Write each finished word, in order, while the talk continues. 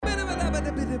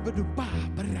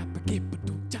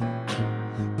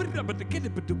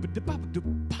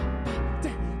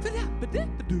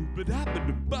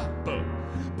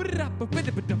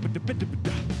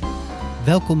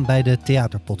Welkom bij de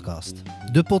Theaterpodcast,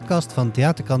 de podcast van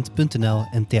theaterkant.nl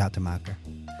en Theatermaker.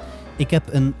 Ik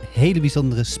heb een hele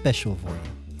bijzondere special voor je,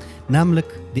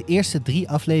 namelijk de eerste 3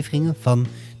 afleveringen van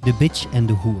De Bitch en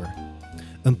de Hoer.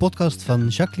 Een podcast van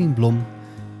Jacqueline Blom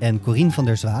en Corien van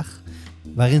der Zwaag,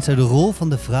 waarin ze de rol van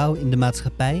de vrouw in de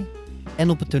maatschappij en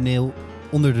op het toneel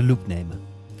onder de loep nemen.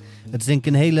 Het is denk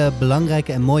ik een hele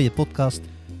belangrijke en mooie podcast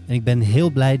en ik ben heel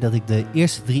blij dat ik de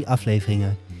eerste 3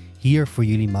 afleveringen hier voor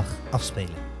jullie mag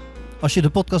afspelen. Als je de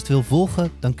podcast wil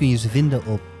volgen, dan kun je ze vinden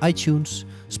op iTunes,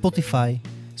 Spotify,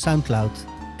 Soundcloud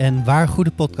en waar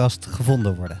goede podcasts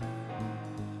gevonden worden.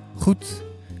 Goed,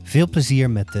 veel plezier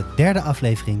met de 3e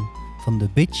aflevering van De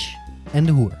Bitch en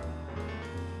de Hoer.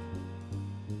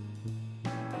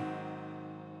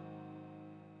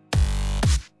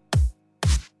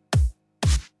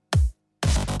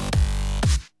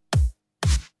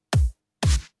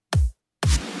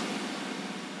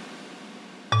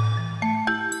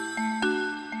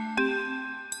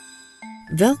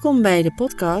 Welkom bij de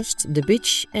podcast De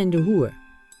Bitch en de Hoer.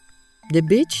 De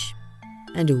Bitch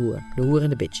en de Hoer. De Hoer en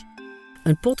de Bitch.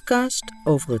 Een podcast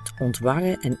over het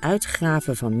ontwarren en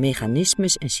uitgraven van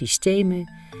mechanismes en systemen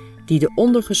die de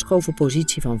ondergeschoven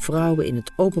positie van vrouwen in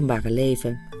het openbare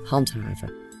leven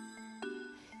handhaven.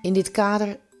 In dit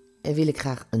kader wil ik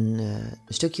graag een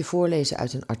stukje voorlezen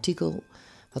uit een artikel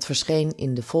wat verscheen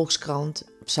in de Volkskrant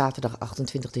op zaterdag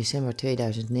 28 december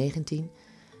 2019.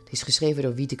 Het is geschreven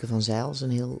door Wieteke van Zijl. Het is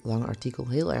een heel lang artikel,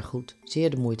 heel erg goed, zeer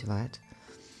de moeite waard.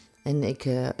 En ik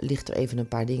licht er even een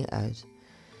paar dingen uit.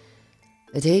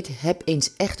 Het heet Heb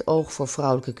eens echt oog voor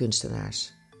vrouwelijke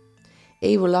kunstenaars.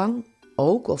 Eeuwenlang,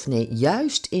 ook of nee,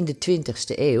 juist in de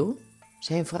 20e eeuw,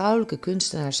 zijn vrouwelijke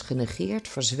kunstenaars genegeerd,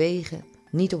 verzwegen,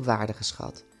 niet op waarde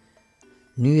geschat.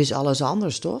 Nu is alles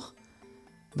anders, toch?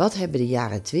 Wat hebben de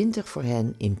jaren 20 voor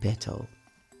hen in petto?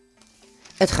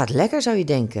 Het gaat lekker, zou je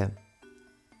denken,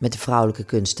 met de vrouwelijke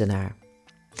kunstenaar.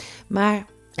 Maar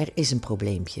er is een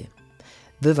probleempje.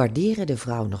 We waarderen de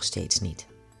vrouw nog steeds niet.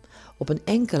 Op een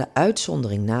enkele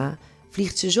uitzondering na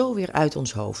vliegt ze zo weer uit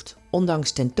ons hoofd,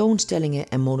 ondanks tentoonstellingen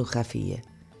en monografieën.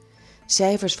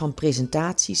 Cijfers van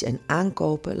presentaties en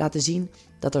aankopen laten zien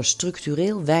dat er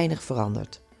structureel weinig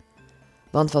verandert.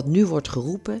 Want wat nu wordt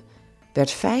geroepen,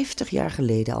 werd 50 jaar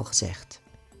geleden al gezegd.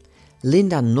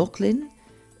 Linda Nochlin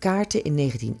kaartte in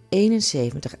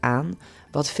 1971 aan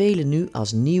wat velen nu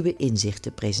als nieuwe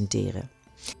inzichten presenteren.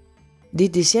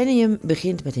 Dit decennium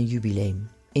begint met een jubileum.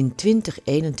 In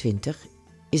 2021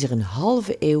 is er een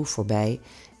halve eeuw voorbij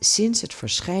sinds het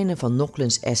verschijnen van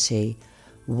Nochlins essay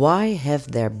Why Have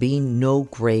There Been No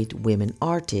Great Women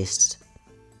Artists?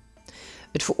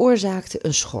 Het veroorzaakte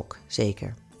een schok,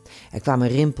 zeker. Er kwamen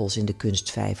rimpels in de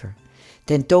kunstvijver.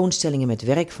 Tentoonstellingen met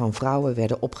werk van vrouwen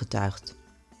werden opgetuigd.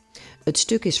 Het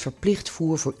stuk is verplicht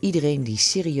voer voor iedereen die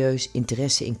serieus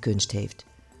interesse in kunst heeft.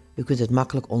 U kunt het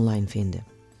makkelijk online vinden.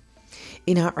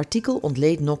 In haar artikel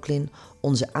ontleedt Nochlin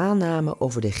onze aanname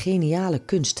over de geniale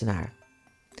kunstenaar.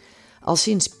 Al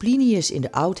sinds Plinius in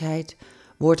de oudheid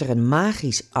wordt er een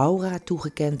magisch aura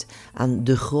toegekend aan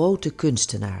de grote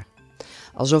kunstenaar.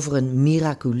 Alsof er een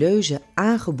miraculeuze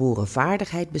aangeboren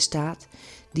vaardigheid bestaat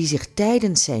die zich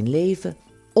tijdens zijn leven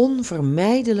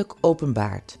onvermijdelijk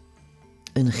openbaart.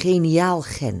 Een geniaal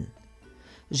gen.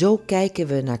 Zo kijken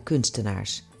we naar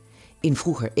kunstenaars, in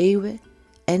vroeger eeuwen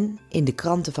en in de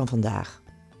kranten van vandaag.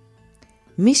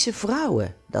 Missen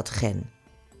vrouwen dat gen?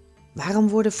 Waarom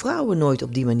worden vrouwen nooit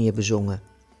op die manier bezongen?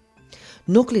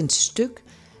 Nochlins stuk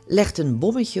legt een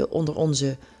bommetje onder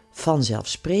onze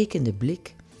vanzelfsprekende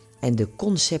blik en de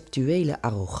conceptuele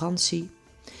arrogantie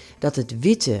dat het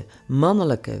witte,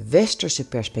 mannelijke, westerse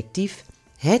perspectief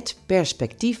het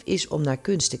perspectief is om naar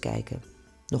kunst te kijken.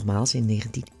 Nogmaals in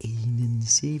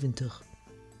 1971.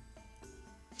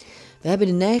 We hebben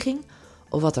de neiging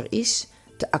om wat er is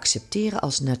te accepteren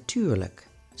als natuurlijk,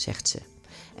 zegt ze.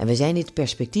 En we zijn dit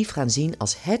perspectief gaan zien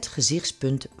als het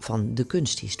gezichtspunt van de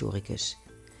kunsthistoricus.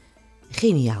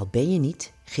 Geniaal ben je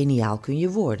niet, geniaal kun je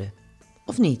worden.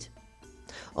 Of niet?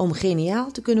 Om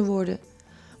geniaal te kunnen worden,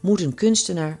 moet een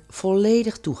kunstenaar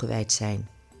volledig toegewijd zijn.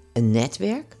 Een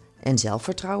netwerk en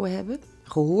zelfvertrouwen hebben,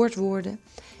 gehoord worden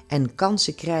en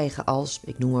kansen krijgen als,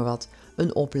 ik noem maar wat,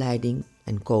 een opleiding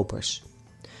en kopers.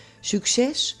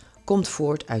 Succes komt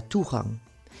voort uit toegang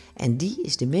en die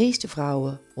is de meeste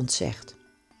vrouwen ontzegd.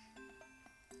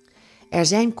 Er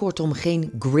zijn kortom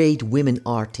geen great women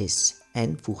artists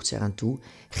en, voegt ze eraan toe,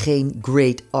 geen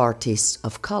great artists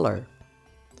of color.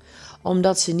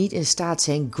 omdat ze niet in staat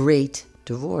zijn great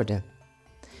te worden.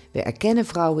 We erkennen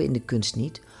vrouwen in de kunst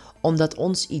niet, omdat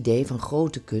ons idee van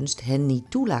grote kunst hen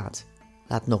niet toelaat,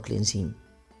 laat Nochlin zien.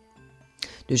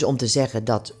 Dus om te zeggen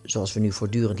dat, zoals we nu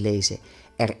voortdurend lezen,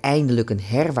 er eindelijk een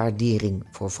herwaardering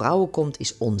voor vrouwen komt,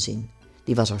 is onzin.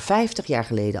 Die was er 50 jaar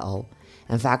geleden al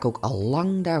en vaak ook al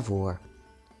lang daarvoor.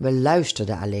 We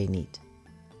luisterden alleen niet.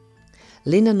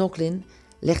 Linda Nochlin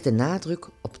legt de nadruk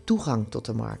op toegang tot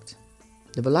de markt.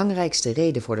 De belangrijkste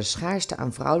reden voor de schaarste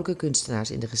aan vrouwelijke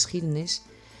kunstenaars in de geschiedenis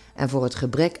en voor het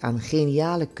gebrek aan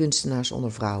geniale kunstenaars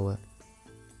onder vrouwen.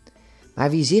 Maar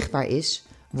wie zichtbaar is,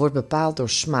 wordt bepaald door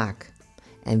smaak.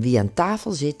 En wie aan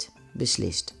tafel zit,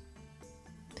 beslist.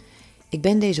 Ik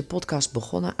ben deze podcast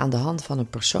begonnen aan de hand van een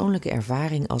persoonlijke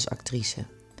ervaring als actrice.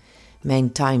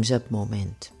 Mijn Time's Up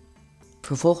moment.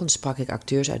 Vervolgens sprak ik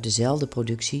acteurs uit dezelfde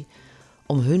productie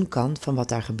om hun kant van wat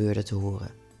daar gebeurde te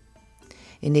horen.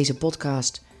 In deze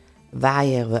podcast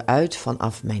waaien we uit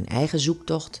vanaf mijn eigen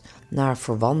zoektocht naar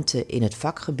verwanten in het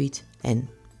vakgebied en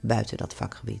buiten dat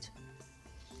vakgebied.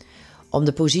 Om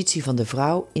de positie van de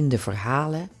vrouw in de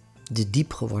verhalen, de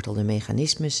diepgewortelde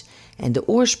mechanismes en de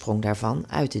oorsprong daarvan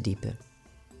uit te diepen.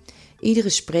 Iedere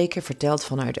spreker vertelt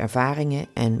vanuit ervaringen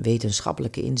en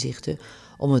wetenschappelijke inzichten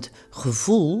om het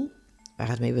gevoel, waar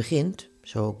het mee begint,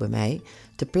 zo ook bij mij,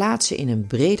 te plaatsen in een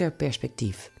breder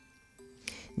perspectief.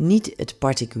 Niet het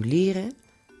particuliere,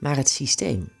 maar het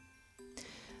systeem.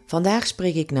 Vandaag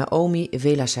spreek ik Naomi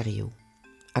Velasariou,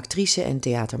 actrice en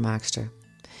theatermaakster.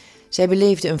 Zij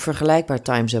beleefde een vergelijkbaar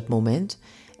Time's Up moment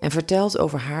en vertelt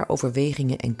over haar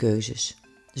overwegingen en keuzes,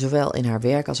 zowel in haar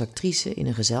werk als actrice in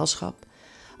een gezelschap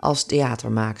als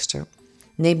theatermaakster,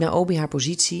 neemt Naomi haar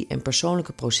positie en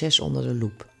persoonlijke proces onder de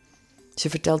loep. Ze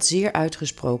vertelt zeer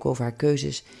uitgesproken over haar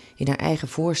keuzes in haar eigen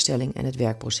voorstelling en het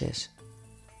werkproces.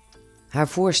 Haar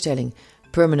voorstelling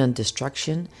Permanent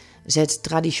Destruction zet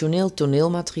traditioneel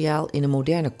toneelmateriaal in een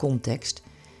moderne context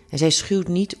en zij schuwt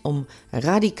niet om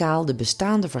radicaal de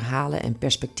bestaande verhalen en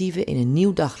perspectieven in een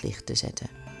nieuw daglicht te zetten.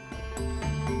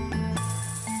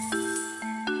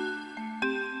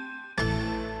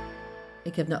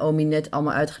 Ik heb Naomi net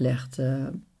allemaal uitgelegd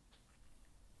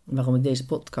waarom ik deze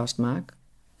podcast maak.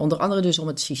 Onder andere dus om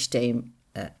het systeem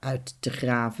uit te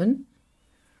graven.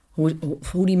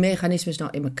 Hoe die mechanismes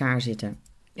nou in elkaar zitten.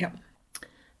 Ja.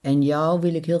 En jou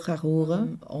wil ik heel graag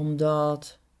horen,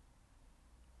 omdat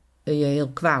je heel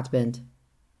kwaad bent.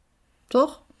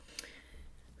 Toch?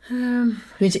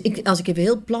 Als ik even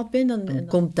heel plat ben, dan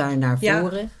komt daar naar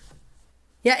voren.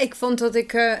 Ja, ik vond dat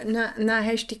ik na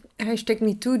hashtag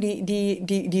MeToo,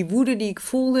 die woede die ik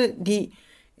voelde, die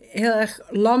heel erg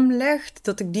lam legt,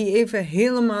 dat ik die even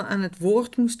helemaal aan het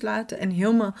woord moest laten en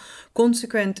helemaal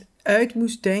consequent uit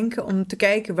moest denken om te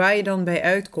kijken waar je dan bij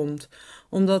uitkomt.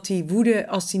 Omdat die woede,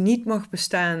 als die niet mag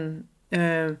bestaan,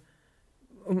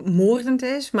 moordend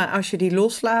is, maar als je die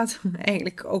loslaat,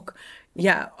 eigenlijk ook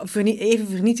even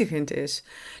vernietigend is.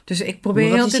 Dus ik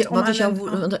probeer heel tijd wat is jouw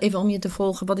woede, even om je te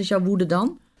volgen, wat is jouw woede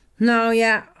dan? Nou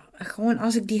ja, gewoon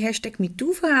als ik die hashtag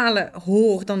MeToo-verhalen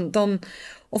hoor, dan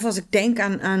of als ik denk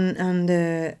aan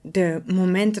de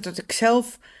momenten dat ik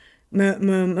zelf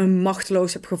me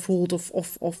machteloos heb gevoeld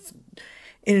of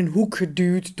in een hoek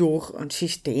geduwd door een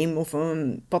systeem of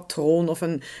een patroon of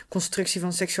een constructie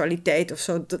van seksualiteit of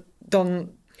zo, dan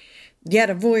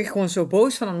word je gewoon zo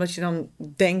boos van, omdat je dan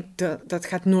denkt dat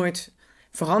gaat nooit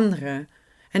veranderen.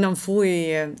 En dan voel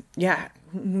je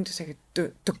hoe moet ik zeggen,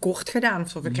 tekort gedaan of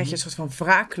zo. Dan krijg je een soort van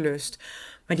wraaklust.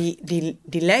 Maar die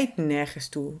leidt nergens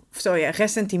toe. Of zo,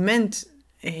 ressentiment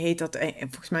heet dat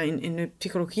volgens mij in de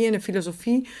psychologie en de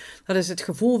filosofie. Dat is het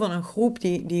gevoel van een groep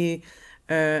die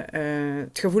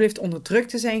het gevoel heeft onderdrukt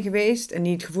te zijn geweest en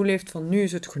die het gevoel heeft van nu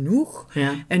is het genoeg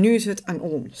en nu is het aan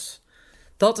ons.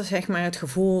 Dat is zeg maar het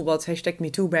gevoel wat hashtag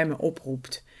MeToo bij me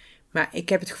oproept. Maar ik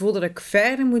heb het gevoel dat ik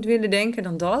verder moet willen denken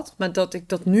dan dat, maar dat ik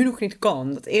dat nu nog niet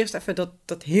kan. Dat eerst even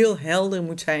dat heel helder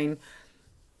moet zijn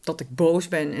dat ik boos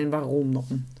ben en waarom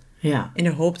dan. Ja. In de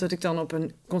hoop dat ik dan op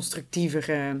een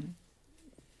constructievere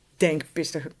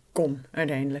denkpiste kom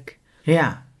uiteindelijk.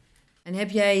 Ja. En heb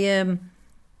jij,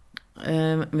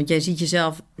 want jij ziet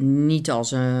jezelf niet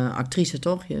als actrice,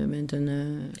 toch? Je bent een...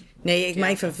 Nee, maar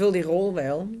ik vervul die rol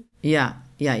wel. Ja.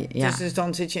 Dus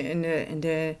dan zit je in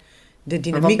de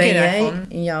dynamiek maar wat ben daarvan. Jij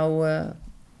in jouw...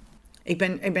 Ik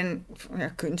ben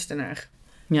kunstenaar.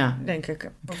 Ja. Denk ik.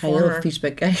 Ik ga je heel vies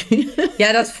bij kijken.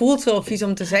 Ja, dat voelt zo vies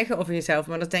om te zeggen over jezelf.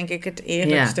 Maar dat denk ik het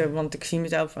eerlijkste. Ja. Want ik zie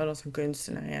mezelf wel als een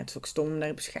kunstenaar. Ja, het is ook stom om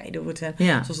daar bescheiden over te zijn.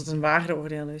 Ja. Zoals het een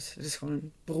waardeoordeel is. Het is gewoon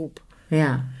een beroep.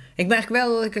 Ja. Ik merk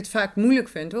wel dat ik het vaak moeilijk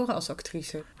vind, hoor, als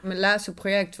actrice. Mijn laatste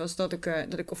project was dat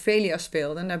ik Ophelia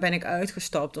speelde. En daar ben ik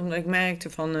uitgestapt, omdat ik merkte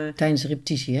van... Tijdens de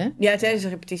repetitie, hè? Ja, tijdens de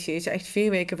repetitie. Het is echt 4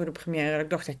 weken voor de première. Ik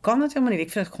dacht, ik kan het helemaal niet.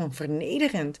 Ik vind het gewoon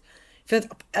vernederend. Ik vind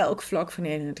het op elk vlak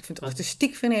vernederend. Ik vind het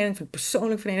artistiek vernederend. Ik vind het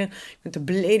persoonlijk vernederend. Ik vind het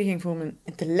de belediging voor mijn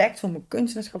intellect, voor mijn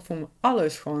kunstenaarschap, voor mijn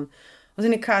alles gewoon.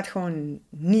 Want ik ga het gewoon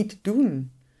niet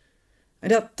doen.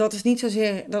 Dat is niet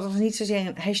zozeer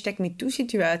een hashtag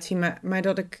 #MeToo-situatie, maar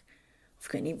dat ik... Of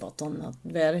ik weet niet wat dan dat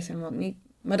wel is en wat niet.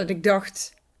 Maar dat ik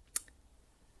dacht...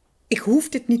 Ik hoef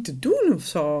dit niet te doen of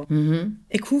zo. Mm-hmm.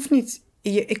 Ik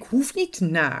hoef niet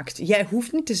naakt. Jij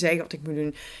hoeft niet te zeggen wat ik moet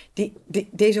doen.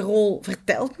 Deze rol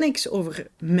vertelt niks over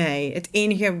mij. Het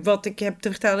enige wat ik heb te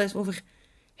vertellen is over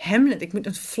Hamlet. Ik moet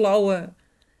een flauwe...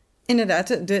 Inderdaad,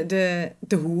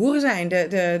 de hoer zijn.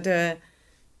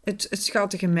 Het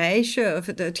schattige meisje, of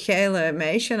het geile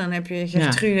meisje. Dan heb je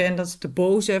Gertrude en dat is de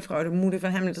boze vrouw, de moeder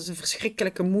van Hamlet. Dat is een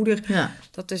verschrikkelijke moeder. Ja.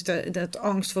 Dat is de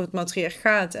angst voor het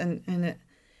matriarchaat. En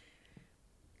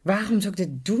waarom zou ik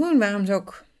dit doen? Waarom zou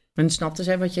ik... En snapte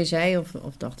zij wat jij zei?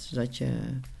 Of dachten ze dat je...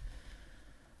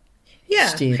 Ja,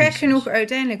 gek genoeg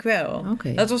uiteindelijk wel.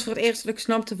 Okay. Dat was voor het eerst dat ik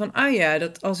snapte van...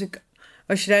 dat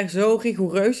als je daar zo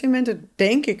rigoureus in bent... dat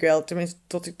denk ik wel. Tenminste,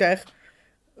 dat ik daar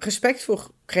respect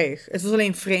voor kreeg. Het was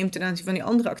alleen vreemd ten aanzien van die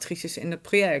andere actrices in het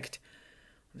project.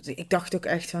 Ik dacht ook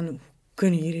echt van... Hoe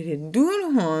kunnen jullie dit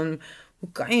doen, gewoon?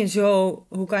 Hoe kan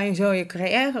je zo je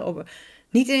carrière op...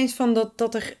 Niet eens van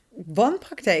dat er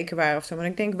wanpraktijken waren of zo. Maar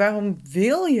ik denk, waarom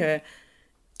wil je...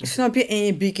 Snap je, in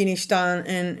je bikini staan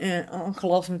en een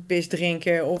glas met pis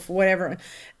drinken of whatever.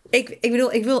 Ik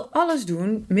bedoel, ik wil alles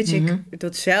doen, mits ik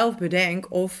dat zelf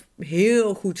bedenk of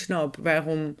heel goed snap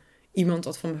waarom iemand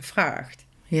dat van me vraagt.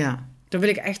 Ja. Dan wil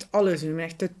ik echt alles doen. Ik ben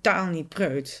echt totaal niet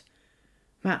preuts.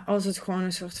 Maar als het gewoon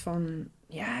een soort van...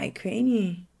 Ja, ik weet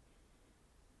niet.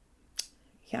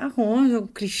 Ja, gewoon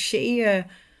zo'n cliché...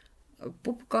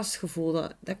 poppenkastgevoel,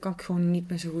 daar kan ik gewoon niet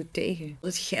meer zo goed tegen.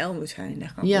 Dat het geil moet zijn,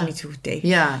 daar kan ik gewoon niet zo goed tegen.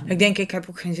 Ja. Ik denk, ik heb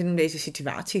ook geen zin om deze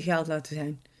situatie geil te laten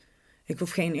zijn. Ik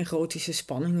hoef geen erotische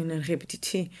spanning in een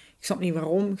repetitie. Ik snap niet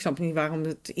waarom. Ik snap niet waarom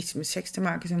het iets met seks te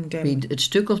maken zou moeten hebben. Het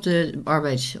stuk of de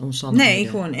arbeidsomstandigheden? Nee,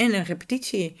 gewoon in een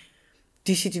repetitie.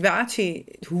 Die situatie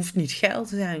hoeft niet geil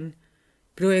te zijn.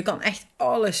 Ik bedoel, je kan echt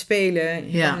alles spelen.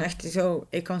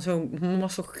 Ik kan zo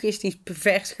masochistisch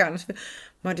pervers gaan.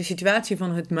 Maar de situatie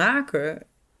van het maken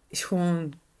is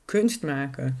gewoon kunst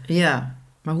maken. Ja,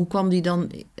 maar hoe kwam die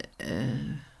dan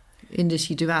in de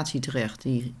situatie terecht?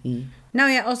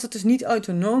 Nou ja, als dat dus niet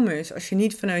autonoom is, als je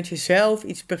niet vanuit jezelf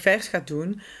iets pervers gaat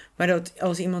doen, maar dat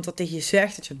als iemand dat tegen je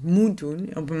zegt dat je het moet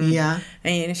doen,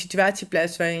 en je in een situatie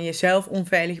plaatst waarin je zelf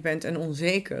onveilig bent en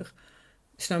onzeker,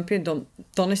 snap je,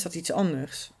 dan is dat iets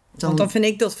anders. Want dan vind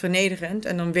ik dat vernederend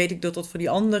en dan weet ik dat voor die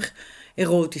ander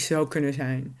erotisch zou kunnen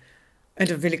zijn. En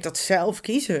dan wil ik dat zelf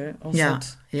kiezen.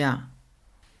 Ja.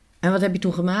 En wat heb je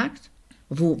toen gemaakt?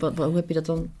 Of hoe heb je dat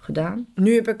dan gedaan?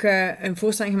 Nu heb ik een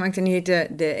voorstelling gemaakt en die heet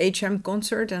de HM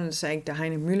Concert. En dat is eigenlijk de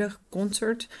Heine Müller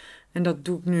Concert. En dat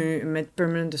doe ik nu met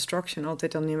Permanent Destruction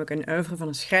altijd. Dan neem ik een oeuvre van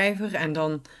een schrijver en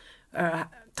dan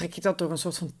trek ik dat door een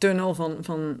soort van tunnel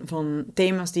van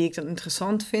thema's die ik dan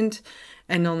interessant vind.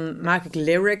 En dan maak ik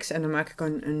lyrics en dan maak ik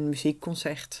een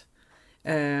muziekconcert.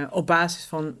 Op basis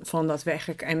van dat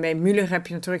werk. En bij Müller heb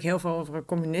je natuurlijk heel veel over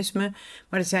communisme.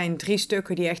 Maar er zijn 3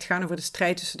 stukken die echt gaan over de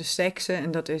strijd tussen de seksen.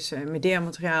 En dat is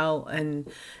Medea-materiaal en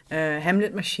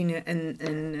Hamlet-machine en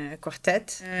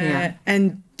kwartet.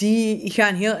 En die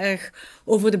gaan heel erg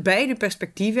over de beide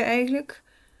perspectieven eigenlijk.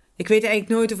 Ik weet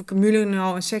eigenlijk nooit of ik Müller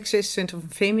nou een seksist vind of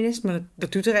een feminist. Maar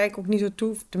dat doet er eigenlijk ook niet zo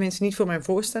toe. Tenminste niet voor mijn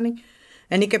voorstelling.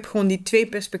 En ik heb gewoon die 2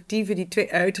 perspectieven, die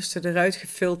 2 uitersten eruit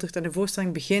gefilterd. En de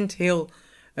voorstelling begint heel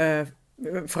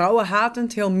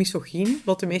vrouwenhatend, heel misogyn.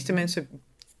 Wat de meeste mensen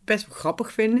best wel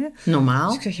grappig vinden. Normaal.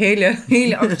 Dus ik zeg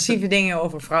hele agressieve dingen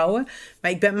over vrouwen.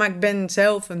 Maar ik ben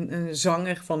zelf een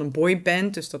zanger van een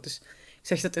boyband. Dus dat is, ik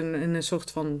zeg dat in een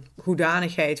soort van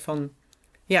hoedanigheid van,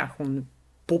 gewoon een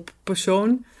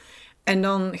poppersoon. En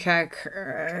dan ga ik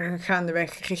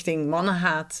gaandeweg richting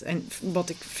mannenhaat en wat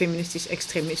ik feministisch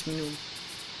extremisme noem.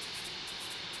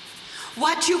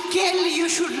 What you kill, you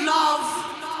should love.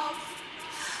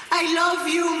 I love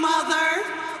you, mother.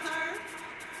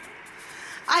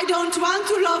 I don't want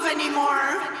to love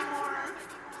anymore.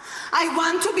 I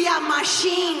want to be a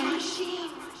machine.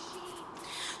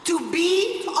 To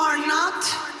be or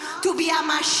not to be a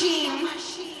machine.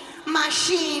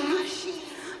 Machine.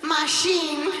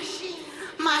 Machine.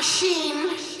 Machine.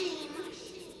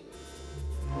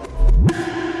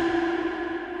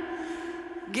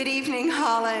 Good evening,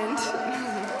 Holland.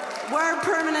 we're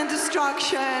permanent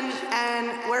destruction and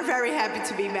we're very happy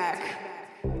to be back.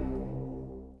 Op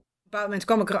een bepaald moment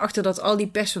kwam ik erachter dat al die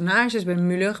personages bij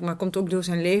Müller, maar komt ook door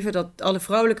zijn leven, dat alle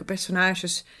vrouwelijke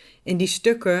personages in die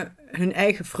stukken hun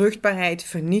eigen vruchtbaarheid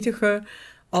vernietigen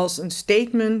als een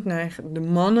statement naar de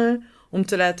mannen om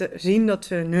te laten zien dat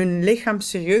hun lichaam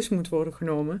serieus moet worden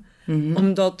genomen. Mhm.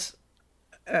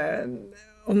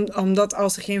 Omdat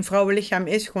als er geen vrouwenlichaam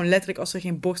is, gewoon letterlijk als er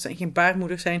geen borsten en geen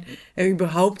baarmoeder zijn, er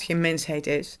überhaupt geen mensheid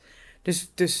is.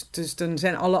 Dus dan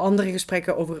zijn alle andere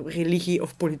gesprekken over religie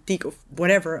of politiek of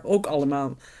whatever ook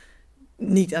allemaal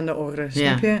niet aan de orde.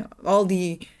 Snap je? Al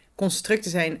die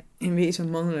constructen zijn in wezen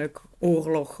mannelijk,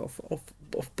 oorlog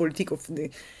of politiek.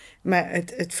 Maar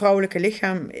het vrouwelijke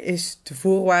lichaam is de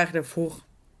voorwaarde voor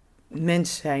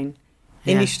mens zijn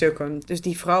in die stukken. Dus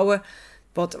die vrouwen,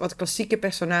 wat klassieke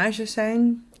personages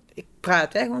zijn, ik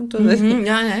praat gewoon tot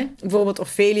bijvoorbeeld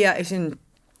Ophelia is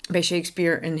bij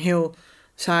Shakespeare een heel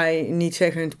saai,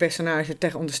 niet-zeggend personage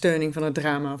ter ondersteuning van het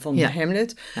drama van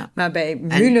Hamlet. Ja. Maar bij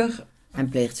Müller... En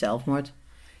pleegt zelfmoord.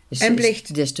 Is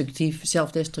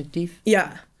zelfdestructief.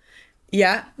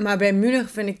 Ja, maar bij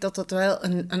Müller vind ik dat wel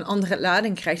een andere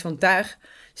lading krijgt. Want daar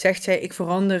zegt zij, ik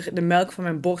verander de melk van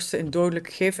mijn borsten in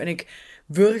dodelijk gif en ik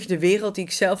wurg de wereld die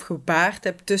ik zelf gebaard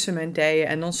heb tussen mijn dijen.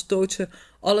 En dan stoot ze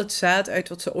al het zaad uit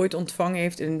wat ze ooit ontvangen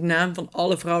heeft in de naam van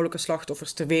alle vrouwelijke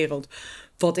slachtoffers ter wereld.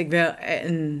 Wat ik wel...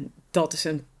 En dat is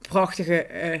een prachtige,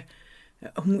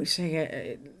 hoe moet ik zeggen,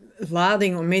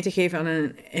 lading om mee te geven aan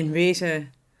een in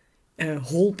wezen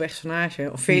hol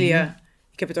personage. Ophelia,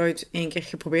 ik heb het ooit 1 keer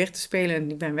geprobeerd te spelen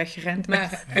en ik ben weggerend.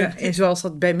 Maar zoals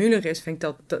dat bij Müller is, vind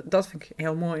ik dat vind ik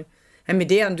heel mooi. En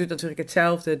Medea doet natuurlijk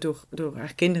hetzelfde. Door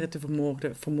haar kinderen te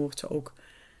vermoorden, vermoordt ze ook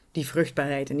die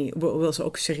vruchtbaarheid. En die wil ze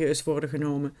ook serieus worden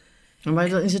genomen. Maar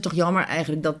dan is het toch jammer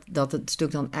eigenlijk dat het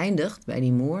stuk dan eindigt bij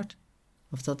die moord?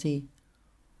 Of dat die...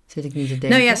 Zit ik niet te denken?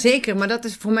 Nou ja, zeker. Maar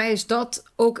voor mij is dat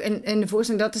ook in de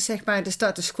voorstelling, dat is zeg maar de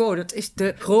status quo. Dat is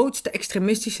de grootste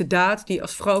extremistische daad die je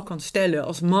als vrouw kan stellen.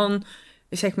 Als man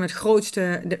is zeg maar het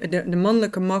grootste, de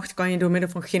mannelijke macht kan je door middel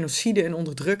van genocide en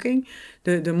onderdrukking.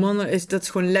 De mannen dat is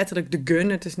gewoon letterlijk de gun.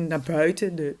 Het is naar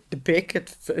buiten, de pik,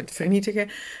 het vernietigen.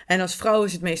 En als vrouw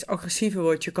is het meest agressieve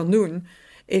wat je kan doen,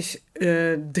 is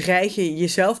dreigen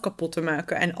jezelf kapot te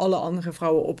maken en alle andere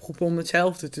vrouwen oproepen om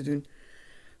hetzelfde te doen.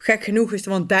 Gek genoeg is het,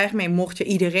 want daarmee moord je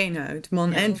iedereen uit,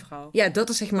 man en vrouw. Ja, dat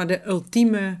is zeg maar de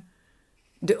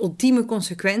ultieme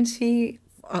consequentie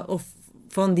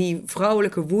van die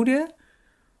vrouwelijke woede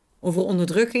over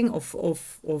onderdrukking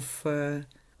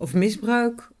of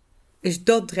misbruik, is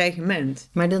dat dreigement.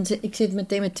 Maar ik zit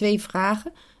meteen met 2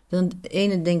 vragen. Dan de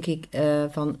ene denk ik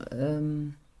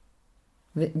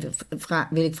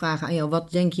wil ik vragen aan jou,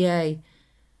 wat denk jij...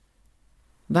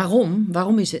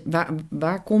 Waarom is het?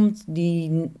 Waar komt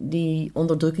die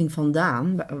onderdrukking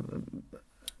vandaan?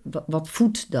 Wat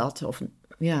voedt dat?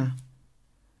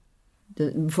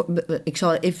 Ik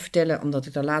zal even vertellen, omdat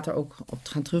ik daar later ook op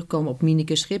ga terugkomen, op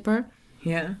Mieneke Schipper.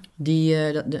 Ja.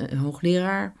 De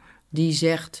hoogleraar, die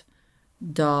zegt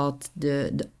dat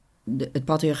het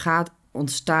patriarchaat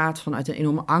ontstaat vanuit een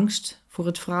enorme angst voor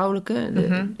het vrouwelijke.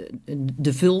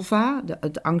 De vulva,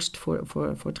 het angst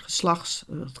voor het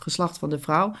geslacht van de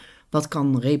vrouw. Wat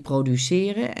kan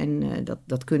reproduceren en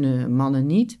dat kunnen mannen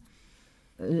niet.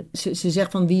 Ze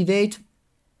zegt van wie weet,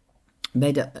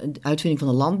 bij de uitvinding van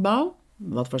de landbouw,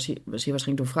 wat zeer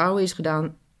waarschijnlijk door vrouwen is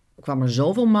gedaan, kwam er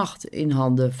zoveel macht in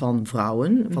handen van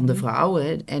vrouwen, van de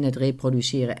vrouwen, en het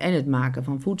reproduceren en het maken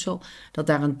van voedsel, dat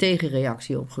daar een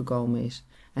tegenreactie op gekomen is.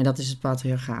 En dat is het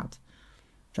patriarchaat.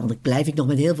 Dan blijf ik nog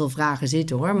met heel veel vragen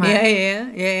zitten, hoor. Maar...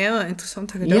 Ja,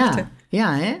 interessante gedachte.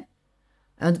 Ja, hè?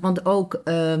 Want ook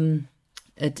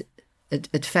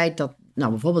het feit dat,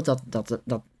 nou bijvoorbeeld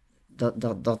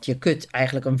dat je kut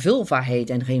eigenlijk een vulva heet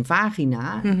en geen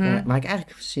vagina, waar ik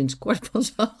eigenlijk sinds kort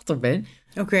pas achter ben.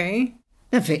 Oké.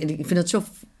 Ik vind het zo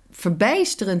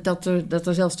verbijsterend dat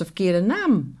er zelfs de verkeerde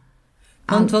naam...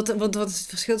 Want wat is het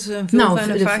verschil tussen een vulva en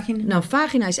een vagina? Nou,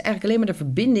 vagina is eigenlijk alleen maar de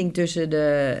verbinding tussen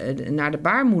naar de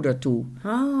baarmoeder toe.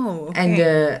 Oh, oké.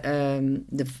 En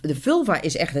de vulva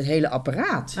is echt het hele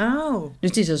apparaat. Oh. Dus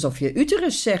het is alsof je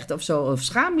uterus zegt of zo, of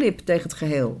schaamlip tegen het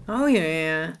geheel. Oh,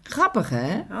 ja. Grappig,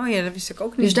 hè? Oh ja, dat wist ik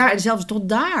ook niet. Dus zelfs tot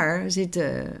daar zit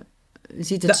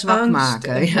het zwak angst,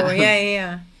 maken.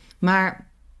 Ja. Maar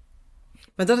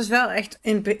dat is wel echt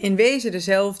in wezen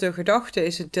dezelfde gedachte.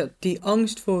 Is het die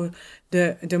angst voor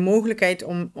de mogelijkheid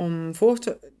om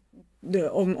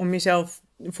jezelf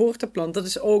voor te planten. Dat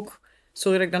is ook,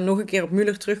 sorry dat ik dan nog een keer op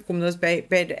Müller terugkom, dat is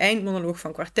bij de eindmonoloog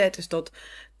van Quartet, is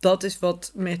dat is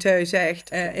wat Mathieu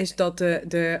zegt, is dat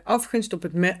de afgunst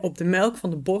op de melk van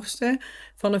de borsten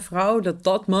van een vrouw,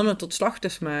 dat mannen tot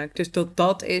slachters maakt. Dus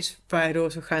dat is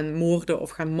waardoor ze gaan moorden of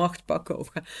gaan macht pakken.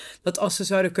 Dat als ze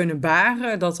zouden kunnen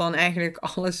baren, dat dan eigenlijk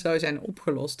alles zou zijn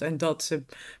opgelost. En dat ze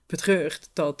betreurt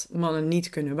dat mannen niet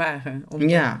kunnen baren.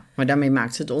 Ja, maar daarmee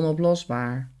maakt ze het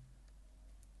onoplosbaar.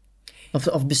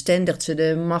 Of bestendigt ze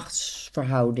de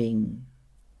machtsverhouding?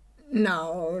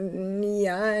 Nou,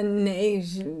 ja en nee.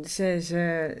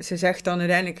 Ze zegt dan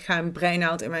uiteindelijk, ik ga een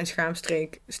breinaald in mijn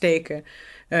schaamstreek steken.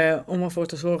 Om ervoor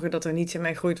te zorgen dat er niets in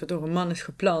mij groeit wat door een man is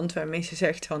geplant. Waarmee ze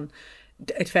zegt van,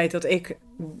 het feit dat ik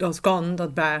dat kan,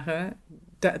 dat baren,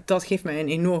 dat geeft mij een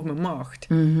enorme macht.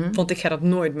 Mm-hmm. Want ik ga dat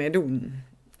nooit meer doen.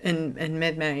 En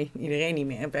met mij iedereen niet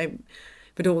meer.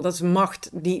 Ik bedoel, dat is macht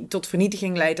die tot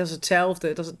vernietiging leidt. Dat is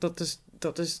hetzelfde.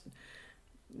 Dat is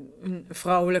een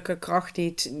vrouwelijke kracht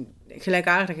die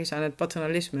gelijkaardig is aan het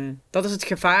paternalisme. Dat is het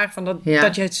gevaar van dat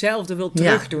je hetzelfde wilt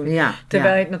terugdoen. Ja,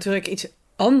 terwijl je het natuurlijk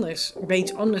bij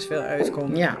iets anders wil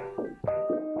uitkomen. Ja.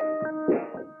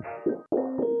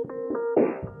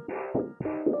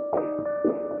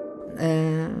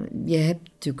 Je hebt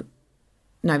natuurlijk...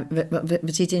 Nou, we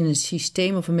zitten in een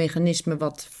systeem of een mechanisme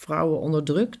wat vrouwen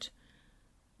onderdrukt.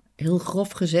 Heel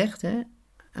grof gezegd, hè.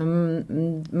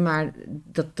 Maar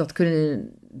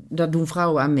dat doen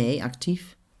vrouwen aan mee,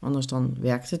 actief. Anders dan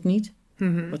werkt het niet.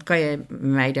 Mm-hmm. Wat kan je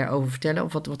mij daarover vertellen?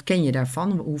 Of wat ken je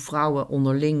daarvan? Hoe vrouwen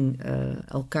onderling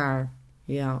elkaar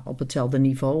op hetzelfde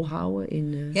niveau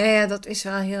houden? Ja, dat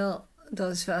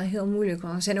is wel heel moeilijk.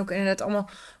 Want we zijn ook inderdaad allemaal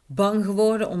bang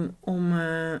geworden om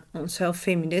onszelf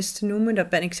feminist te noemen. Dat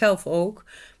ben ik zelf ook.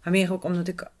 Maar meer ook omdat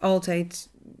ik altijd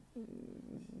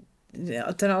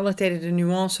ten alle tijde de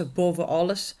nuance boven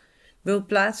alles wil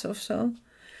plaatsen of zo.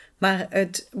 Maar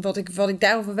wat ik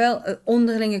daarover wel...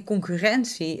 onderlinge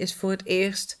concurrentie is voor het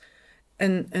eerst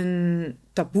een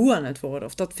taboe aan het worden.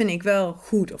 Of dat vind ik wel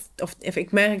goed. Of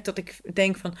ik merk dat ik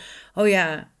denk van... oh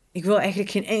ja, ik wil eigenlijk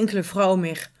geen enkele vrouw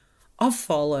meer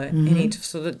afvallen in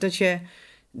iets. Dat je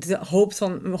hoopt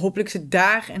van... hopelijk zit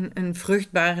daar een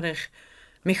vruchtbaarder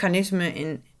mechanisme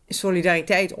in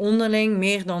solidariteit onderling...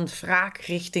 meer dan wraak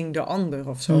richting de ander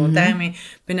of zo. Want daarmee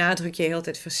benadruk je heel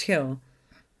tijd verschil.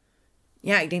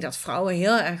 Ja, ik denk dat vrouwen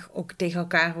heel erg ook tegen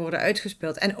elkaar worden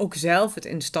uitgespeeld. En ook zelf het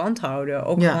in stand houden.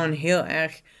 Ook gewoon heel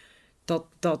erg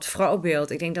dat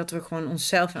vrouwbeeld. Ik denk dat we gewoon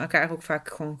onszelf en elkaar ook vaak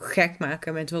gewoon gek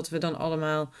maken... met wat we dan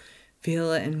allemaal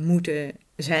willen en moeten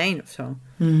zijn of zo.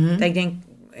 Mm-hmm. Dat ik denk,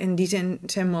 in die zin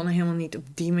zijn mannen helemaal niet op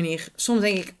die manier... Soms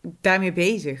denk ik daarmee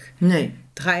bezig. Nee.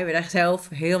 Draaien we daar zelf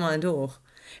helemaal door.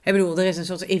 Ik bedoel, er is een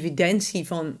soort evidentie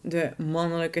van de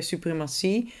mannelijke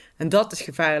suprematie. En dat is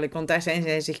gevaarlijk, want daar zijn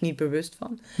zij zich niet bewust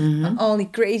van. Maar al die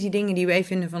crazy dingen die wij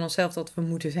vinden van onszelf dat we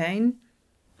moeten zijn...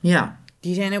 Ja.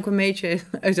 Die zijn ook een beetje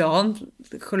uit de hand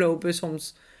gelopen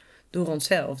soms door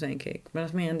onszelf, denk ik. Maar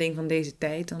dat is meer een ding van deze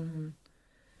tijd dan...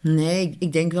 Nee,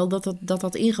 ik denk wel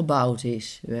dat ingebouwd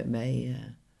is.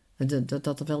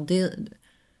 Dat wel deel...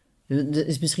 Het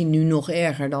is misschien nu nog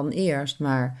erger dan eerst,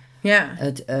 maar... Ja.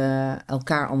 Het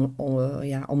elkaar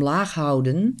omlaag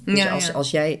houden. Dus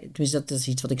als jij... Tenminste, dat is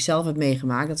iets wat ik zelf heb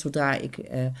meegemaakt. Dat zodra ik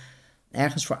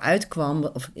ergens voor uitkwam...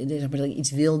 of zeg maar, dat ik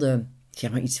iets wilde...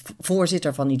 zeg maar, iets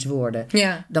voorzitter van iets worden...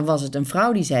 Ja. dan was het een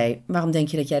vrouw die zei... waarom denk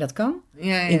je dat jij dat kan?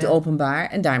 Ja. In het openbaar.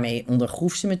 En daarmee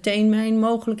ondergroef ze meteen mijn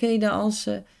mogelijkheden als...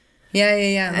 Ja.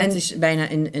 En het is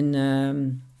bijna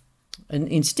een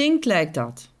instinct lijkt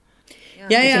dat.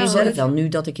 Ja. Ik heb zelf wel nu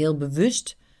dat ik heel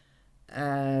bewust...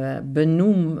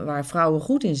 benoem waar vrouwen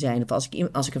goed in zijn. Of als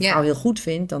ik een vrouw heel goed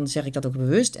vind, dan zeg ik dat ook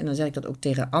bewust. En dan zeg ik dat ook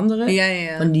tegen anderen.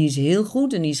 Ja. Want die is heel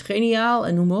goed en die is geniaal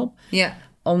en noem maar op. Ja.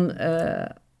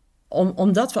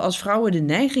 Omdat we als vrouwen de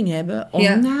neiging hebben om...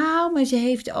 nou, maar ze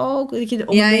heeft ook... Weet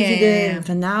je,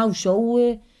 van nou, zo...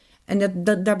 en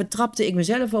daar betrapte ik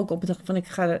mezelf ook op. Van ik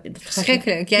ga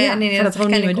Schrikkelijk. ga dat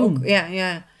gewoon niet meer doen.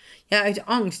 Ja, uit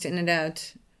angst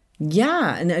inderdaad.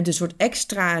 Ja, en een soort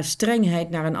extra strengheid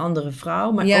naar een andere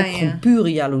vrouw. Maar ook gewoon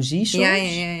pure jaloezie soms.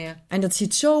 Ja. En dat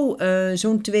zit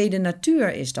zo'n tweede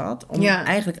natuur is dat. Om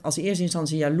eigenlijk als eerste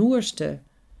instantie jaloers te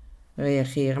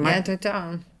reageren. Maar, ja,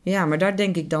 totaal. Ja, maar daar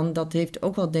denk ik dan... Dat heeft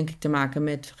ook wel denk ik te maken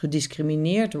met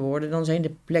gediscrimineerd worden. Dan zijn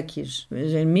er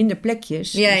zijn minder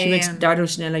plekjes. Dus je bent daardoor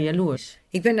sneller jaloers.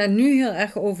 Ik ben daar nu heel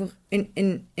erg over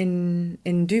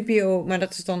in dubio. Maar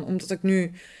dat is dan omdat ik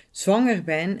nu zwanger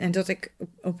ben. En dat ik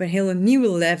op een hele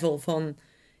nieuwe level van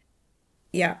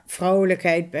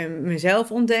vrouwelijkheid bij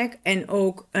mezelf ontdek. En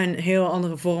ook een heel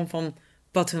andere vorm van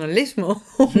paternalisme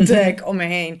ontdek om me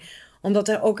heen. Omdat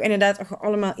er ook inderdaad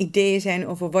allemaal ideeën zijn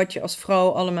over wat je als vrouw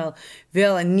allemaal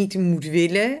wel en niet moet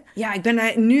willen. Ja, ik ben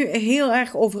daar nu heel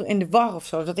erg over in de war of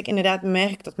zo. Dat ik inderdaad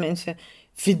merk dat mensen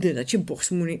vinden dat je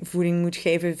borstvoeding moet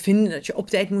geven. Vinden dat je op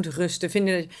tijd moet rusten.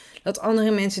 Vinden dat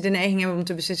andere mensen de neiging hebben om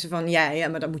te beslissen van... Ja,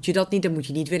 maar dan moet je dat niet. Dan moet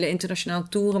je niet willen internationaal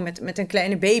toeren met een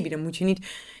kleine baby. Dan moet je niet...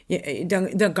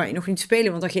 Dan kan je nog niet spelen,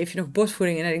 want dan geef je nog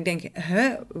borstvoeding. En dan denk ik,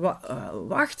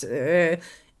 wacht...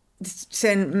 Dit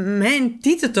zijn mijn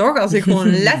tieten toch? Als ik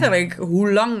gewoon letterlijk,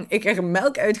 hoe lang ik er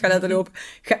melk uit ga laten lopen,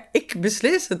 ga ik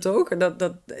beslissen toch?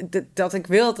 Dat ik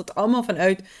wil dat het allemaal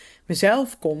vanuit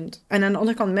mezelf komt. En aan de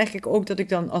andere kant merk ik ook dat ik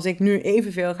dan, als ik nu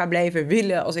evenveel ga blijven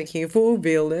willen als ik hiervoor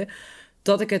wilde,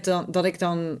 dat ik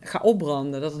dan ga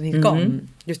opbranden. Dat het niet kan.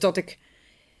 Dus dat ik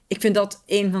vind dat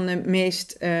een van de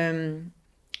meest,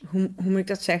 hoe moet ik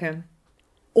dat zeggen?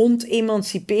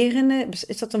 Ontemanciperende,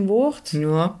 is dat een woord?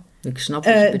 Ja. Ik snap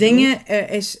het. Dingen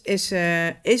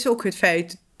is ook het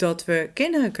feit dat we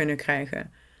kinderen kunnen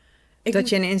krijgen. Dat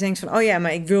je ineens denkt van, oh ja,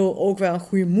 maar ik wil ook wel een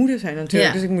goede moeder zijn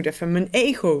natuurlijk. Ja. Dus ik moet even mijn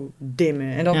ego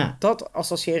dimmen. En dat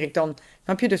associeer ik dan,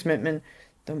 snap je, dus met mijn...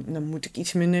 Dan moet ik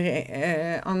iets minder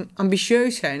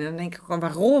ambitieus zijn. En dan denk ik,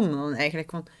 waarom dan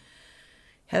eigenlijk? Want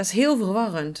ja, dat is heel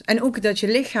verwarrend. En ook dat je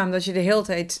lichaam, dat je de hele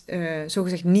tijd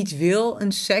zogezegd niet wil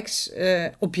een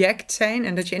seksobject zijn.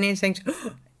 En dat je ineens denkt...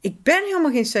 Ik ben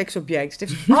helemaal geen seksobject. Het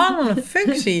heeft allemaal een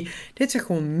functie. Dit zijn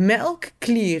gewoon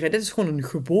melkklieren. Dit is gewoon een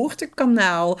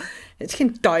geboortekanaal. Het is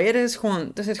geen taille.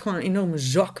 Er zit gewoon een enorme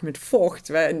zak met vocht.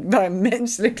 Waar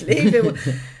menselijk leven...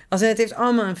 Het heeft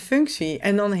allemaal een functie.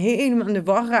 En dan helemaal in de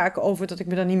war raken over dat ik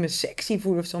me dan niet meer sexy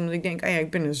voel of zo. Omdat ik denk,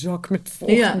 ik ben een zak met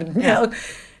vocht, met melk.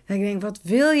 En ik denk, wat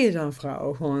wil je dan,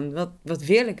 vrouw? Gewoon, wat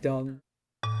wil ik dan?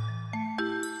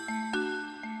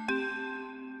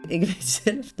 Ik weet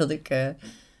zelf dat ik...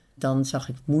 Dan zag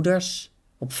ik moeders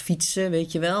op fietsen,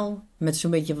 weet je wel. Met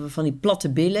zo'n beetje van die platte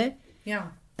billen.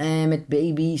 Ja. En met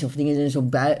baby's of dingen. En zo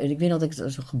ik weet dat ik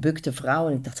zo'n gebukte vrouw.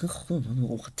 En ik dacht,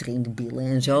 ongetrainde billen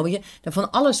en zo. Weet je, daar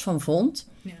van alles van vond.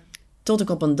 Ja. Tot ik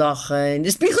op een dag in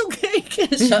de spiegel keek.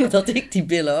 En zag dat ik die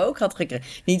billen ook had gekregen.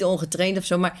 Niet ongetraind of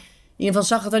zo. Maar in ieder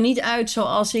geval zag het er niet uit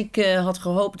zoals ik had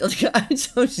gehoopt dat ik eruit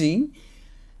zou zien.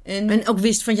 En ook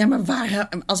wist van, maar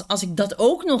als ik dat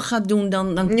ook nog ga doen,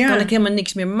 dan kan ik helemaal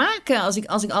niks meer maken.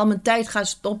 Als ik al mijn tijd ga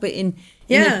stoppen in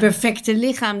het perfecte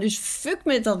lichaam. Dus fuck op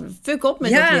met dat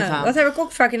lichaam. Ja, dat heb ik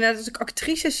ook vaak inderdaad als ik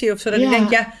actrices zie of zo. Dat ik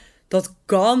denk, dat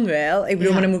kan wel. Ik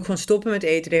bedoel, maar dan moet ik gewoon stoppen met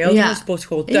eten. De hele tijd in de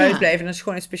sportschool thuis blijven. En dan is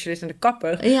gewoon een specialist aan de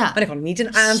kapper. Ja. Maar dan kan ik niet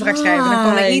een aanvraag schrijven. Dan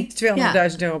kan ik niet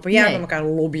 €200.000 per jaar met elkaar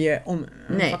lobbyen om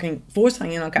een fucking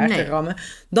voorstelling in elkaar te rammen.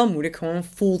 Dan moet ik gewoon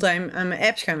fulltime aan mijn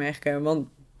apps gaan werken. Want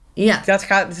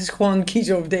het is gewoon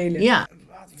kiezen of delen. Ja.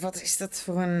 Wat is dat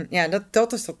voor een... Ja,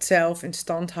 dat is dat zelf in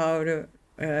stand houden.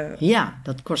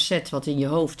 Dat corset wat in je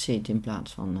hoofd zit in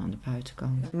plaats van aan de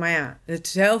buitenkant. Maar het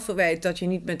zelfverwijt dat je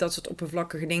niet met dat soort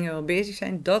oppervlakkige dingen wil bezig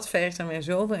zijn, dat vergt dan weer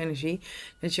zoveel energie.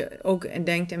 Dat je ook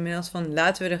denkt inmiddels van,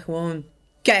 laten we er gewoon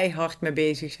keihard mee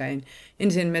bezig zijn. In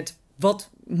de zin met, wat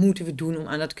moeten we doen om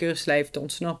aan dat keurslijf te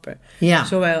ontsnappen? Ja.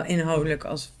 Zowel inhoudelijk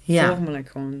als vormelijk.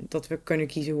 Gewoon dat we kunnen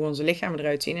kiezen hoe onze lichamen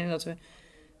eruit zien en dat we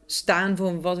staan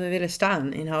voor wat we willen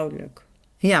staan, inhoudelijk.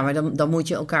 Ja, maar dan moet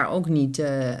je elkaar ook niet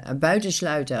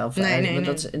buitensluiten. Want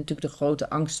dat is natuurlijk de grote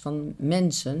angst van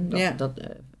mensen.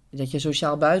 Dat je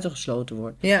sociaal buitengesloten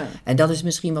wordt. Ja. En dat is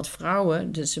misschien wat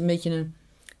vrouwen... Dat is een beetje een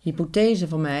hypothese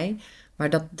van mij. Maar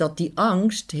dat die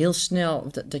angst heel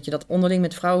snel... Dat je dat onderling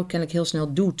met vrouwen kennelijk heel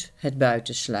snel doet. Het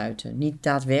buitensluiten. Niet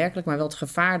daadwerkelijk, maar wel het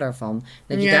gevaar daarvan.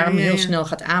 Dat je daarom heel snel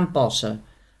gaat aanpassen.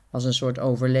 Als een soort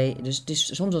overleven. Dus het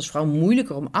is soms als vrouw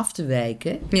moeilijker om af te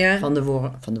wijken van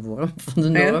de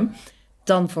norm,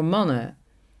 dan voor mannen.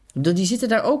 Die zitten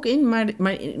daar ook in, maar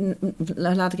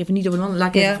laat ik even niet over mannen,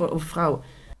 laat ik even over vrouwen.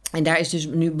 En daar is dus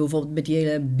nu bijvoorbeeld met die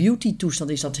hele beauty-toestand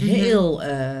is dat heel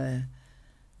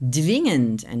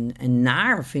dwingend en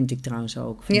naar, vind ik trouwens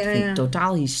ook. Vind ik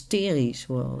totaal hysterisch,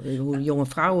 hoe jonge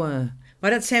vrouwen...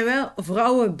 Maar dat zijn wel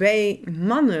vrouwen bij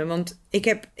mannen. Want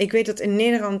ik weet dat in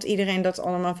Nederland iedereen dat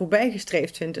allemaal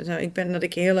voorbijgestreefd vindt. En zo. Ik ben dat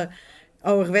ik hele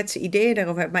ouderwetse ideeën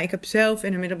daarover heb. Maar ik heb zelf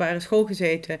in een middelbare school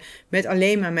gezeten met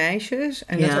alleen maar meisjes.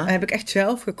 En dat heb ik echt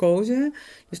zelf gekozen.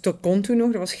 Dus dat kon toen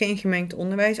nog. Er was geen gemengd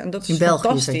onderwijs. En dat is in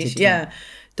fantastisch. Ja,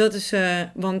 dat is...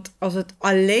 want als het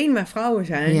alleen maar vrouwen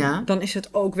zijn, dan is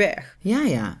het ook weg.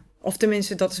 Ja. Of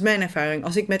tenminste, dat is mijn ervaring.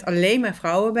 Als ik met alleen maar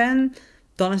vrouwen ben...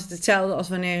 Dan is het hetzelfde als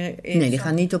wanneer... Nee, die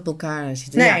gaan niet op elkaar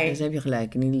zitten. Nee. Ja, dus heb je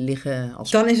gelijk. En die liggen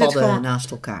als padden gewoon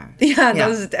naast elkaar. Ja,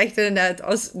 dan is het echt inderdaad...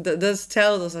 Dat is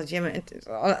hetzelfde als dat je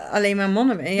alleen maar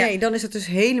mannen bent. Ja, dan is het dus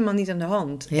helemaal niet aan de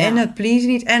hand. Ja. En het pleasen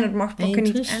niet en het machtpakken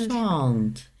niet.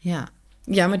 Interessant. Ja.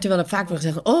 Ja, maar terwijl er vaak wordt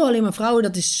gezegd... alleen maar vrouwen,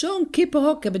 dat is zo'n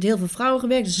kippenhok. Ik heb met heel veel vrouwen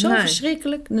gewerkt. Dat is zo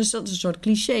verschrikkelijk. Dus dat is een soort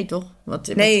cliché, toch?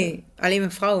 Alleen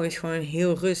maar vrouwen is gewoon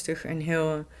heel rustig en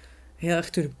heel erg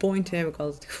to the point, heb ik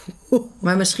altijd het gevoel.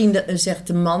 Maar misschien zegt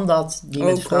de man dat die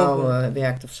met vrouwen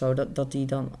werkt of zo, dat die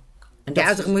dan... En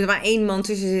dat er moet er maar 1 man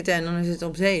tussen zitten en dan is het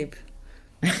op zeep.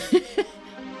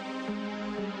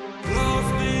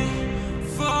 Love me,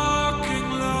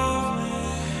 fucking love me.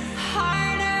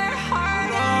 Harder,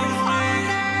 harder,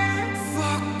 harder.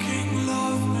 Fucking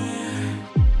love me.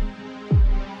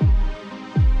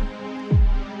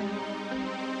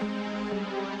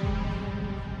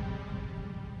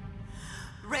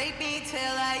 Rape me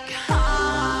till I come.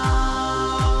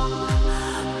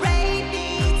 Rape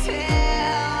me till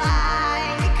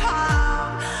I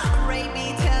come. Rape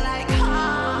me till I come.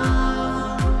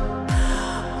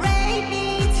 Rape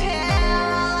me till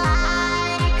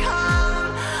I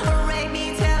come. Rape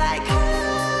me till I come.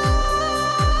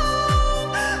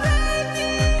 Rape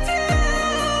me till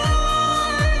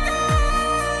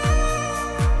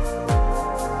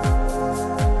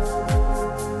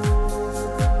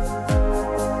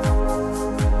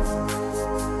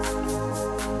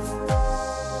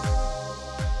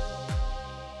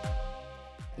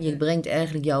Je brengt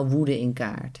eigenlijk jouw woede in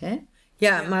kaart, hè?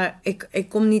 Ja, maar ik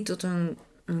kom niet tot een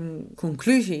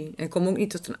conclusie. Ik kom ook niet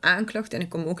tot een aanklacht en ik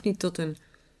kom ook niet tot een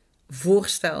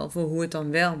voorstel voor hoe het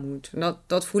dan wel moet.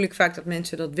 Dat voel ik vaak dat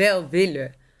mensen dat wel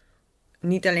willen.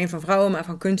 Niet alleen van vrouwen, maar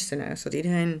van kunstenaars. Dat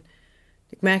iedereen...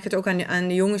 Ik merk het ook aan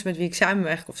de jongens met wie ik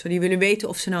samenwerk of zo. Die willen weten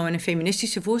of ze nou in een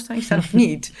feministische voorstelling staan of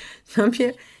niet. Snap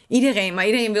je?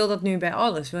 Iedereen wil dat nu bij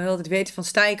alles. Wil altijd weten van,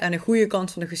 sta ik aan de goede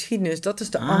kant van de geschiedenis? Dat is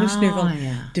de angst nu van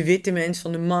de witte mens,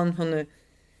 van de man, van de...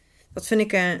 Dat vind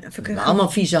ik allemaal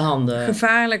vieze handen.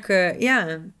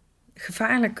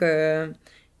 Gevaarlijke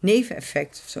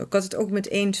neveneffect of zo. Ik had het ook met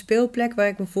 1 speelplek waar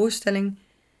ik mijn voorstelling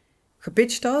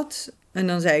gepitcht had. En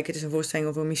dan zei ik, het is een voorstelling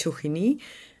over misogynie.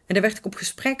 En daar werd ik op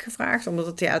gesprek gevraagd, omdat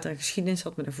het theater en geschiedenis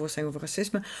had met een voorstelling over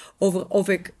racisme, over of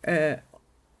ik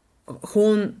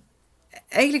gewoon...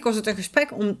 Eigenlijk was het een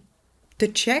gesprek om te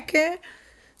checken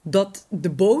dat de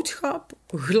boodschap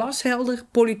glashelder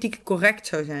politiek correct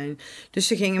zou zijn. Dus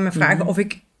ze gingen me vragen of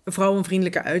ik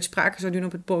vrouwenvriendelijke uitspraken zou doen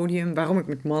op het podium, waarom ik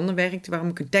met mannen werkte, waarom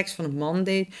ik een tekst van een man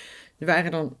deed. Er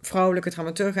waren dan vrouwelijke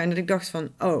dramaturgen en dat ik dacht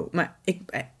van, maar ik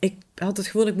had het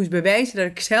gevoel dat ik moest bewijzen dat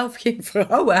ik zelf geen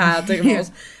vrouwenhater was.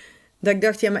 Dat ik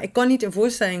dacht, maar ik kan niet een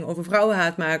voorstelling over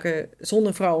vrouwenhaat maken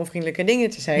zonder vrouwenvriendelijke dingen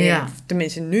te zeggen. Ja. Of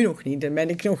tenminste, nu nog niet. Dan ben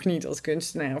ik nog niet als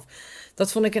kunstenaar.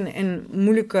 Dat vond ik een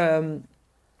moeilijke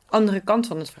andere kant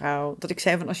van het verhaal. Dat ik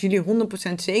zei van, als jullie 100%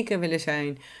 zeker willen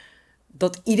zijn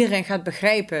dat iedereen gaat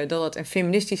begrijpen dat het een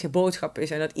feministische boodschap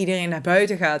is en dat iedereen naar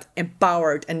buiten gaat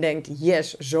empowered en denkt,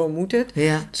 yes, zo moet het.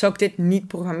 Ja. Zou ik dit niet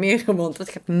programmeren, want dat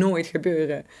gaat nooit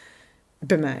gebeuren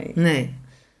bij mij. Nee.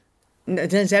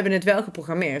 Ze hebben het wel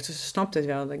geprogrammeerd, dus ze snapten het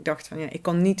wel. Dat ik dacht van, ik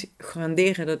kan niet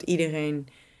garanderen dat iedereen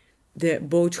de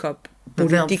boodschap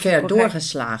politiek wel ver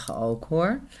doorgeslagen ook,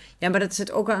 hoor. Ja, maar dat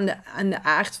zit ook aan de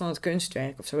aard van het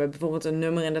kunstwerk. Of zo. We hebben bijvoorbeeld een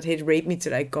nummer en dat heet Rape Me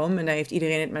Till I Come. En daar heeft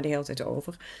iedereen het maar de hele tijd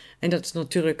over. En dat is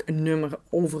natuurlijk een nummer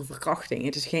over verkrachting.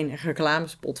 Het is geen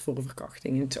reclamespot voor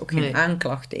verkrachting. En het is ook geen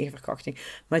aanklacht tegen verkrachting.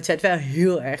 Maar het zet wel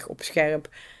heel erg op scherp.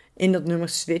 In dat nummer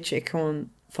switch ik gewoon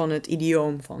van het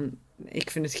idioom van...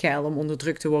 Ik vind het geil om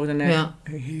onderdrukt te worden en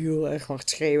heel erg hard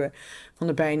schreeuwen van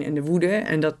de pijn en de woede.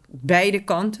 En dat beide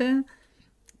kanten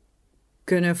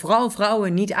kunnen vooral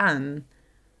vrouwen niet aan.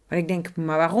 Maar ik denk,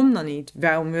 maar waarom dan niet?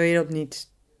 Waarom wil je dat niet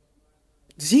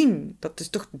zien?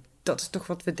 Dat is toch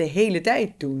wat we de hele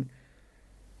tijd doen.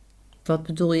 Wat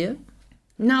bedoel je?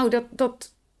 Nou,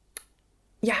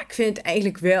 ja, ik vind het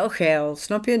eigenlijk wel geil.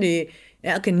 Snap je?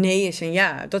 Elke nee is een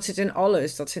ja. Dat zit in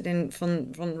alles. Dat zit in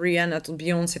van Rihanna tot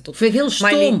Beyoncé tot... Vind ik heel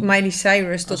stom. Miley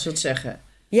Cyrus tot... Als we het zeggen.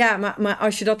 Ja, maar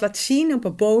als je dat laat zien op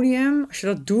een podium, als je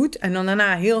dat doet en dan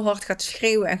daarna heel hard gaat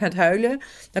schreeuwen en gaat huilen,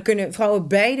 dan kunnen vrouwen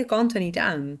beide kanten niet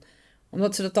aan.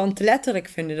 Omdat ze dat dan te letterlijk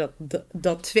vinden,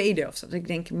 dat tweede. Of dat ik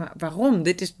denk, maar waarom?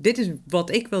 Dit is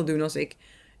wat ik wil doen als ik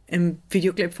een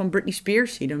videoclip van Britney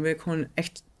Spears zie. Dan wil ik gewoon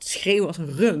echt schreeuwen als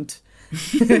een rund.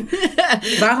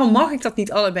 Waarom mag ik dat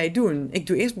niet allebei doen? Ik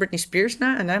doe eerst Britney Spears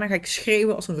na en daarna ga ik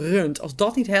schreeuwen als een rund. Als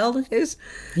dat niet helder is,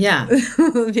 ja.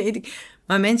 Dan weet ik.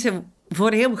 Maar mensen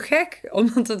worden helemaal gek,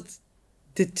 omdat het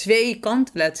de twee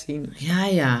kanten laat zien.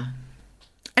 Ja.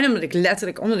 En omdat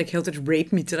ik heel tijd rape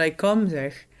me till I come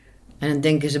zeg. En dan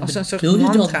denken ze,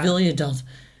 wil je dat?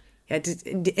 Ja,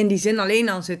 in die zin alleen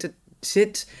al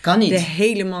zit kan niet. De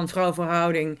hele man-vrouw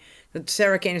verhouding. Dat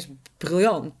Sarah Kane is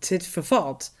briljant. Zit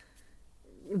vervat.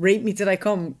 Rape me till I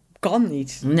come kan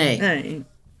niet. Nee.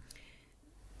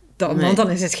 Dan, Nee. want dan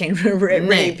is het geen rape.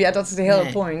 Nee. Ja, dat is de hele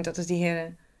Nee. point. Dat is die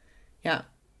hele... Ja.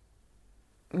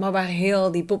 Maar waar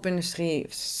heel die popindustrie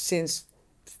sinds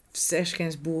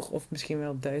Serge of misschien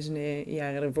wel duizenden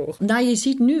jaren ervoor... Nou, je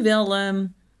ziet nu wel...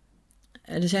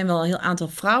 er zijn wel een heel aantal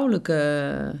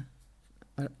vrouwelijke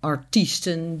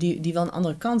artiesten die wel een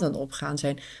andere kant aan het opgaan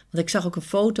zijn. Want ik zag ook een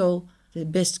foto, de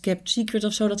Best Kept Secret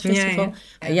of zo, dat festival.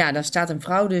 Ja, daar staat een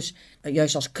vrouw dus,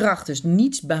 juist als kracht, dus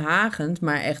niets behagend,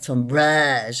 maar echt van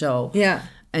brrr, zo. Ja.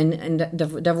 En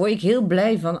daar word ik heel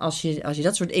blij van als je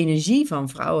dat soort energie van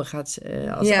vrouwen gaat,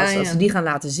 als ze die gaan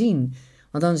laten zien.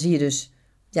 Want dan zie je dus,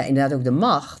 ja, inderdaad ook de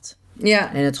macht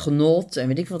Ja. en het genot en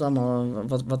weet ik wat allemaal,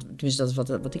 tenminste dat is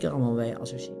wat ik er allemaal bij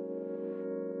associeer.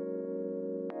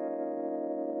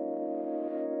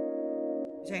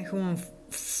 We zijn gewoon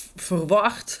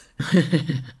verward.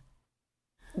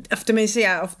 Of tenminste,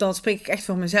 ja, of dan spreek ik echt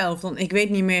voor mezelf. Dan, ik weet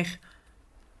niet meer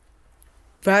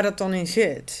waar dat dan in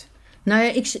zit. Nou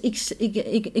ja,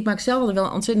 ik maak zelf altijd wel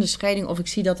een ontzettende scheiding of ik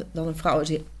zie dat een vrouw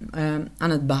aan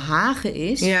het behagen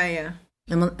is. Ja, ja.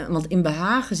 Want in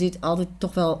behagen zit altijd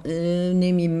toch wel,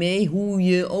 neem je mee hoe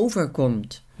je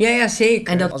overkomt. Ja, ja,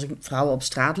 zeker. En dat als ik vrouwen op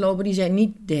straat lopen, die zijn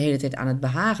niet de hele tijd aan het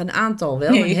behagen. Een aantal wel,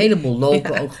 Nee. een heleboel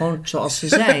lopen ook gewoon zoals ze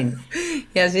zijn.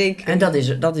 Ja, zeker. En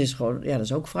dat is gewoon, ja, dat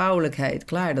is ook vrouwelijkheid,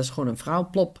 klaar. Dat is gewoon een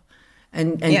vrouwplop.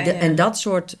 En dat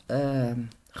soort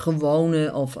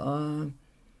gewone of...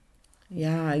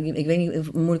 ik weet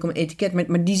niet, moeilijk om een etiket,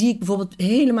 maar die zie ik bijvoorbeeld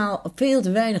helemaal veel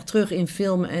te weinig terug in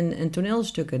film en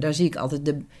toneelstukken. Daar zie ik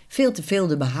altijd veel te veel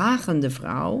de behagende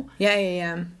vrouw. Ja, ja,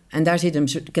 ja. En daar zit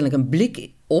kennelijk een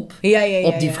blik op, Ja,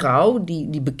 op die ja. vrouw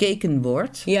die bekeken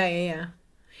wordt. Ja, ja, ja.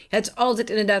 Het is altijd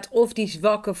inderdaad of die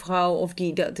zwakke vrouw of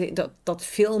dat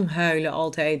filmhuilen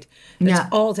altijd. Het Ja. is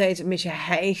altijd een beetje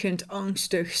hijgend,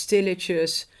 angstig,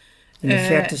 stilletjes. In de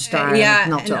verte staren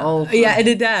met natte ogen. Ja,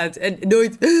 inderdaad. En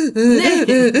nooit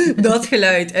dat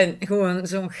geluid. En gewoon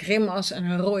zo'n grimas en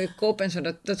een rode kop en zo.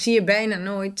 Dat zie je bijna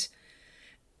nooit.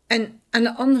 En aan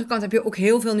de andere kant heb je ook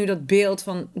heel veel nu dat beeld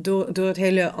van door het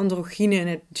hele androgyne en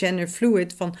het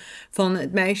genderfluid van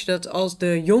het meisje dat als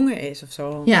de jongen is of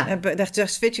zo. Ja. Daar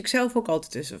switch ik zelf ook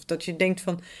altijd tussen. Of dat je denkt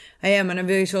van, ja, maar dan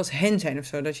wil je zoals hen zijn of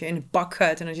zo. Dat je in een pak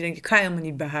gaat en dat je denkt, ik ga helemaal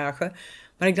niet behagen.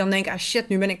 Maar ik dan denk, shit,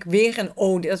 nu ben ik weer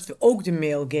dat is ook de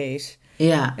male gaze.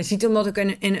 Ja. Het is niet omdat ik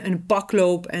in een pak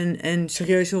loop en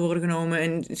serieus wil worden genomen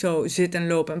en zo zit en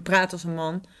loop en praat als een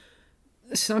man.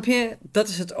 Snap je? Dat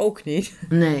is het ook niet.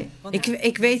 Nee.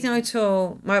 Ik weet nooit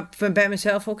zo, maar bij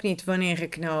mezelf ook niet, wanneer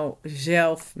ik nou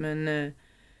zelf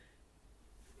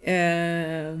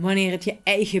wanneer het je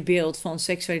eigen beeld van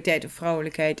seksualiteit of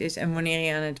vrouwelijkheid is en wanneer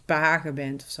je aan het behagen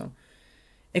bent of zo.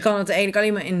 Ik kan het eigenlijk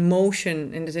alleen maar in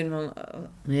motion, in de zin van,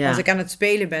 als ik aan het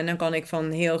spelen ben, dan kan ik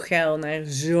van heel geil naar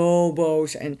zo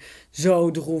boos en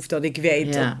zo droef dat ik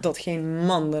weet dat geen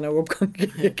man er nou op kan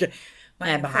kijken. Maar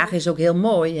ja, behagen is ook heel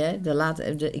mooi, hè.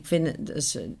 Ik vind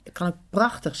het kan ook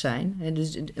prachtig zijn. Hè?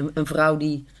 Dus een vrouw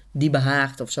die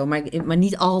behaagt of zo, maar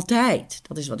niet altijd.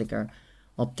 Dat is wat ik er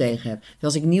op tegen heb. Dus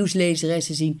als ik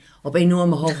nieuwslezeressen zie op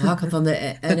enorme hoge hakken van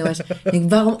de NOS, denk ik,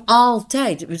 waarom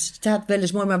altijd? Het staat wel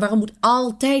eens mooi, maar waarom moet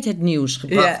altijd het nieuws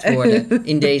gebracht worden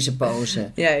in deze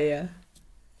pose? Ja, ja.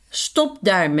 Stop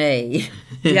daarmee.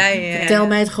 Ja. Vertel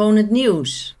mij het gewoon het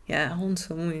nieuws. Ja,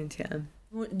 hondvermoeiend, ja.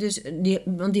 Dus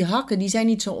want die hakken, die zijn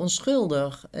niet zo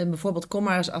onschuldig. En bijvoorbeeld, kom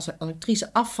maar eens als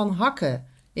actrice af van hakken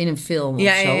in een film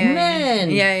of zo. Man!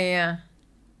 Ja.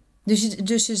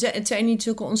 Dus het zijn niet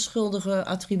zulke onschuldige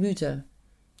attributen.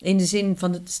 In de zin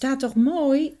van, het staat toch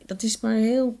mooi? Dat is maar een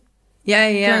heel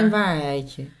klein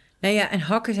waarheidje. Nou ja, en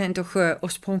hakken zijn toch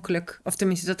oorspronkelijk, of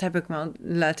tenminste dat heb ik me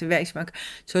laten wijsmaken,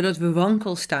 zodat we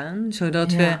wankel staan,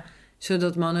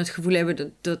 zodat mannen het gevoel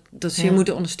hebben dat ze je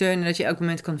moeten ondersteunen, dat je elk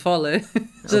moment kan vallen.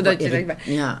 Zodat je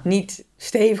niet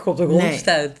stevig op de grond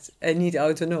staat en niet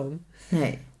autonoom.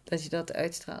 Nee. Dat je dat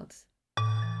uitstraalt.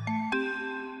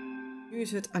 Nu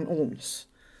is het aan ons.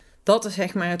 Dat is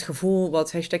zeg maar het gevoel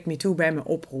wat #MeToo bij me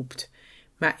oproept.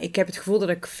 Maar ik heb het gevoel dat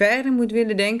ik verder moet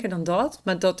willen denken dan dat,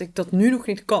 maar dat ik dat nu nog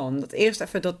niet kan. Dat eerst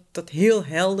even dat heel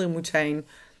helder moet zijn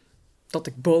dat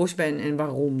ik boos ben en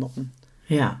waarom dan.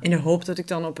 Ja. In de hoop dat ik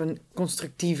dan op een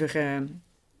constructievere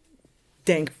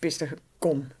denkpiste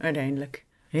kom uiteindelijk.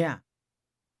 Ja.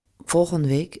 Volgende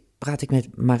week praat ik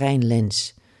met Marijn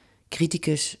Lens,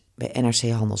 criticus bij NRC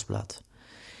Handelsblad.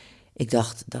 Ik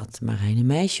dacht dat Marijn een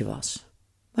meisje was,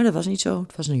 maar dat was niet zo.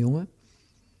 Het was een jongen.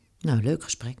 Nou, leuk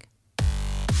gesprek.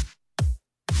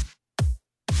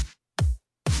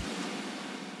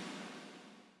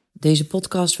 Deze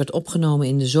podcast werd opgenomen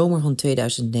in de zomer van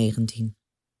 2019.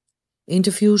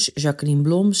 Interviews Jacqueline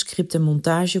Blom, script en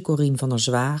montage Corine van der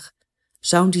Zwaag,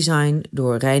 Sounddesign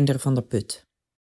door Reinder van der Put.